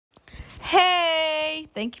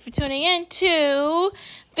Thank you for tuning in to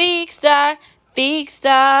Veekstar.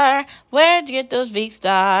 Veekstar, where'd you get those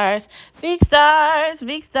Veekstars?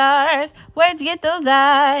 Veekstars, where'd you get those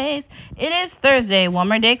eyes? It is Thursday, one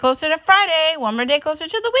more day closer to Friday, one more day closer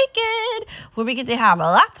to the weekend, where we get to have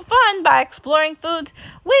lots of fun by exploring foods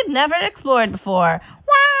we've never explored before.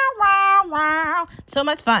 Wow, wow, wow. So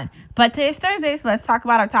much fun. But today's Thursday, so let's talk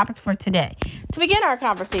about our topics for today. To begin our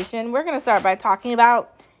conversation, we're going to start by talking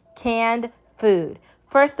about canned food.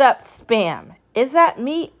 First up, Spam. Is that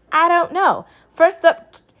meat? I don't know.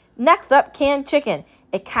 Next up, canned chicken.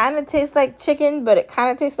 It kind of tastes like chicken, but it kind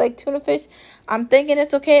of tastes like tuna fish. I'm thinking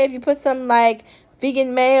it's okay if you put some like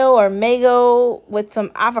vegan mayo or mayo with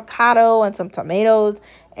some avocado and some tomatoes,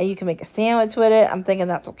 and you can make a sandwich with it. I'm thinking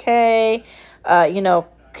that's okay.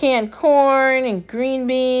 Canned corn and green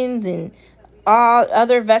beans and all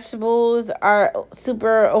other vegetables are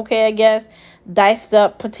super okay, I guess. Diced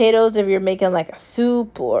up potatoes if you're making like a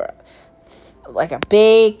soup or like a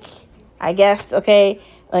bake, I guess, okay.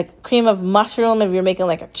 Like cream of mushroom if you're making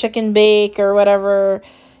like a chicken bake or whatever.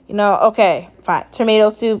 Okay, fine.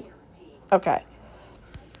 Tomato soup, okay.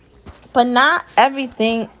 But not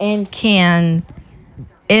everything in can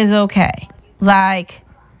is okay. Like,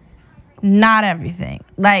 not everything.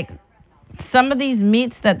 Like, some of these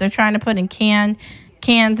meats that they're trying to put in cans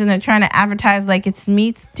and they're trying to advertise like it's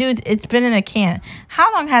meats, dude, it's been in a can.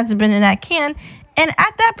 How long has it been in that can? And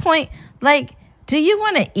at that point, like, do you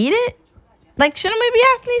want to eat it? Like, shouldn't we be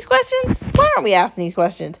asking these questions? Why aren't we asking these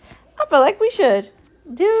questions? I feel like we should.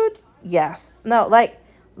 Dude, yes. No, like,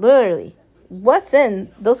 literally, what's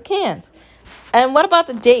in those cans? And what about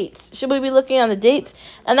the dates? Should we be looking on the dates?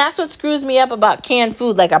 And that's what screws me up about canned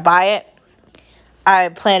food. Like, I buy it, I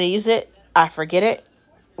plan to use it, I forget it.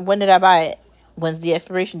 When did I buy it? When's the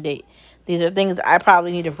expiration date? These are things I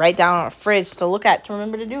probably need to write down on a fridge to look at to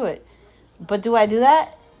remember to do it. But do I do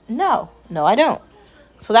that? No. No, I don't.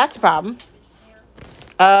 So that's a problem.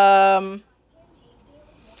 Um,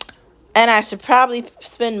 and I should probably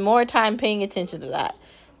spend more time paying attention to that,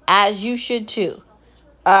 as you should too.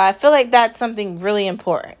 I feel like that's something really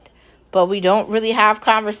important, but we don't really have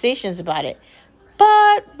conversations about it.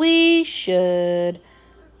 But we should.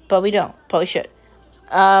 But we don't. But we should.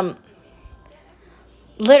 Um,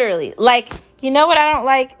 Literally, like, you know what I don't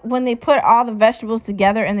like? When they put all the vegetables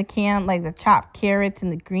together in the can, like the chopped carrots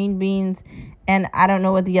and the green beans, and I don't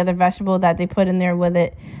know what the other vegetable that they put in there with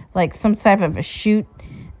it, like some type of a shoot,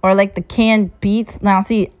 or like the canned beets. Now,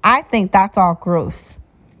 see, I think that's all gross.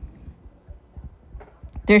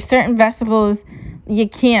 There's certain vegetables you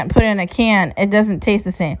can't put in a can. It doesn't taste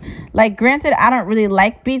the same. Like, granted, I don't really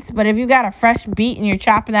like beets, but if you got a fresh beet and you're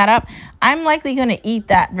chopping that up, I'm likely going to eat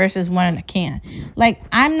that versus one in a can. Like,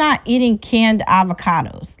 I'm not eating canned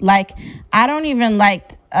avocados. Like, I don't even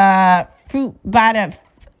like fruit by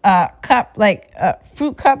the cup, like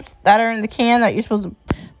fruit cups that are in the can that you're supposed to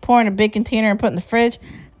pour in a big container and put in the fridge.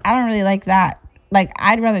 I don't really like that. Like,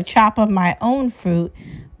 I'd rather chop up my own fruit,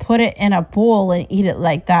 put it in a bowl, and eat it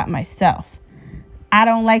like that myself. I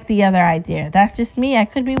don't like the other idea. That's just me. I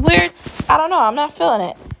could be weird. I don't know. I'm not feeling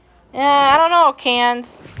it. Yeah, I don't know, cans.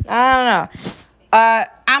 I don't know.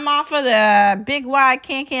 I'm off of the big wide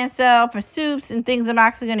can sell for soups and things I'm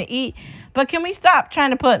actually going to eat. But can we stop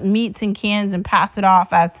trying to put meats in cans and pass it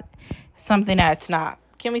off as something that it's not?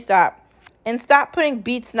 Can we stop? And stop putting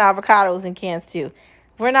beets and avocados in cans too.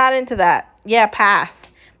 We're not into that. Yeah, pass.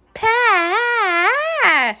 Pass.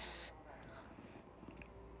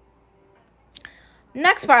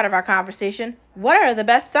 Next part of our conversation, what are the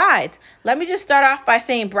best sides? Let me just start off by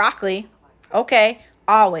saying broccoli. Okay,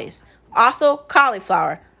 always. Also,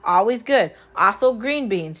 cauliflower. Always good. Also, green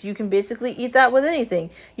beans. You can basically eat that with anything.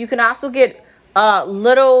 You can also get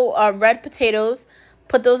little red potatoes,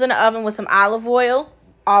 put those in the oven with some olive oil.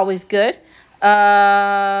 Always good. What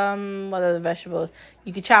other vegetables?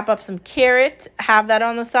 You can chop up some carrot, have that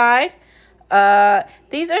on the side.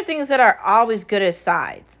 These are things that are always good as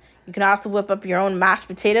sides. You can also whip up your own mashed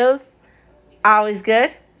potatoes. Always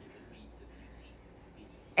good.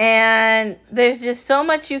 And there's just so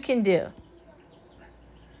much you can do.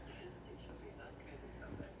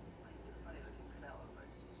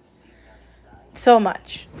 So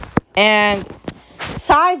much. And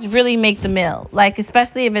sides really make the meal. Like,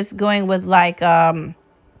 especially if it's going with like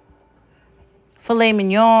filet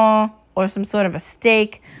mignon or some sort of a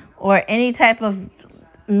steak or any type of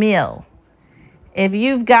meal. If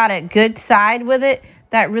you've got a good side with it,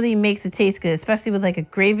 that really makes it taste good, especially with like a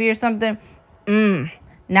gravy or something.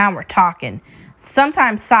 Now we're talking.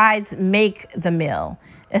 Sometimes sides make the meal,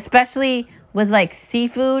 especially with like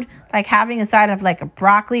seafood, like having a side of like a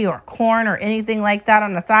broccoli or corn or anything like that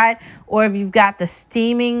on the side, or if you've got the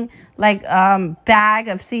steaming like bag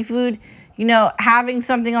of seafood, having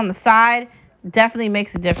something on the side definitely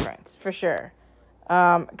makes a difference for sure.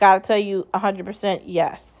 Gotta tell you 100%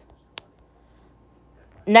 yes.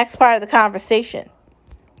 Next part of the conversation.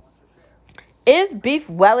 Is beef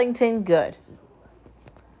Wellington good?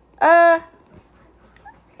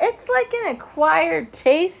 It's like an acquired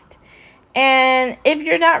taste. And if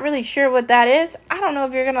you're not really sure what that is, I don't know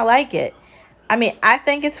if you're going to like it. I mean, I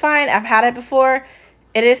think it's fine. I've had it before.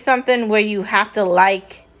 It is something where you have to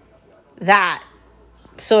like that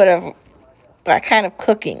sort of, that kind of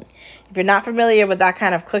cooking. If you're not familiar with that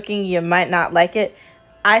kind of cooking, you might not like it.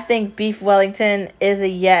 I think beef Wellington is a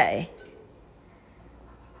yay.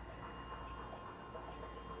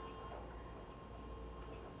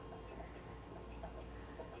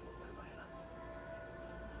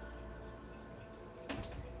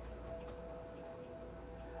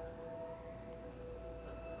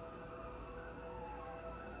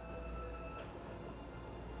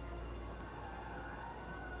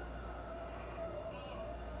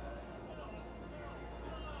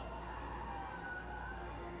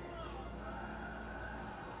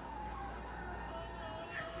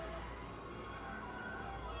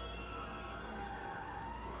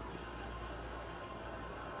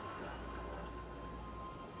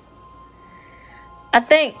 I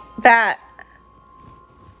think that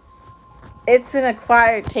it's an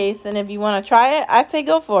acquired taste, and if you want to try it, I'd say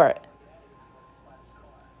go for it.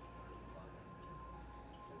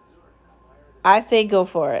 I say go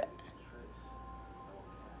for it.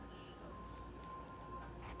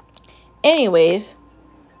 Anyways,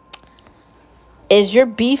 is your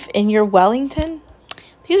beef in your Wellington?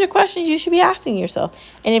 These are questions you should be asking yourself.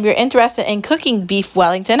 And if you're interested in cooking beef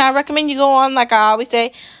Wellington, I recommend you go on, like I always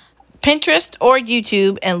say, Pinterest or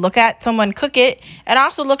YouTube and look at someone cook it, and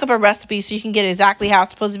also look up a recipe so you can get exactly how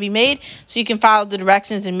it's supposed to be made, so you can follow the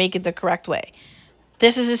directions and make it the correct way.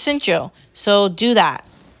 This is essential, so do that.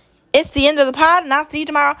 It's the end of the pod, and I'll see you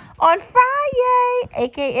tomorrow on Friday,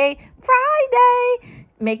 aka Friday.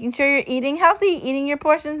 Making sure you're eating healthy, eating your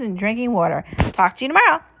portions, and drinking water. Talk to you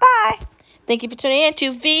tomorrow. Bye. Thank you for tuning in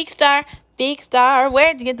to Veekstar. Veekstar,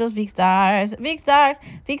 where'd you get those Veekstars? Veekstars,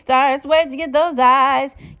 Veekstars, where'd you get those eyes?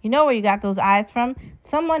 You know where you got those eyes from.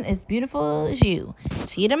 Someone as beautiful as you.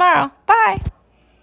 See you tomorrow. Bye.